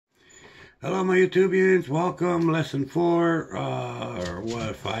Hello, my YouTubians. Welcome, lesson 4, or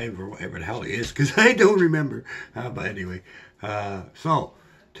what, 5, or whatever the hell it is, because I don't remember. But anyway, so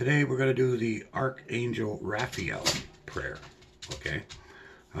today we're going to do the Archangel Raphael prayer. Okay.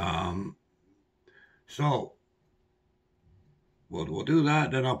 So we'll do that.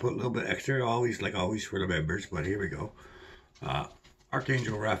 Then I'll put a little bit extra, always like always for the members. But here we go.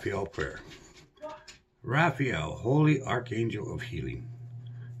 Archangel Raphael prayer. Raphael, holy Archangel of healing,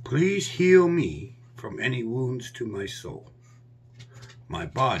 please heal me from any wounds to my soul, my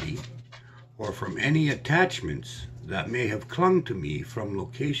body, or from any attachments that may have clung to me from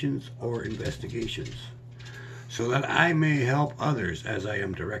locations or investigations, so that I may help others as I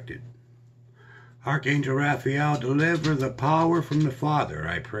am directed. Archangel Raphael, deliver the power from the Father,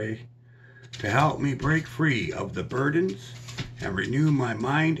 I pray, to help me break free of the burdens and renew my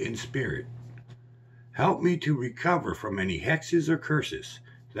mind and spirit. Help me to recover from any hexes or curses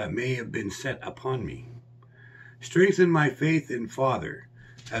that may have been set upon me. Strengthen my faith in Father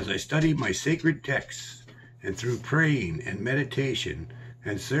as I study my sacred texts and through praying and meditation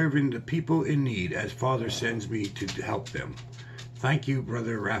and serving the people in need as Father sends me to help them. Thank you,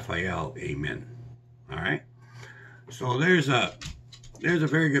 Brother Raphael. Amen. All right. So there's a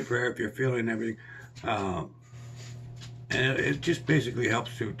very good prayer if you're feeling everything. And it just basically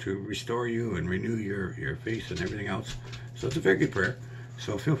helps to restore you and renew your faith and everything else. So it's a very good prayer.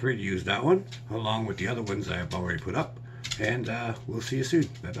 So feel free to use that one along with the other ones I have already put up. And we'll see you soon.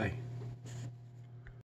 Bye-bye.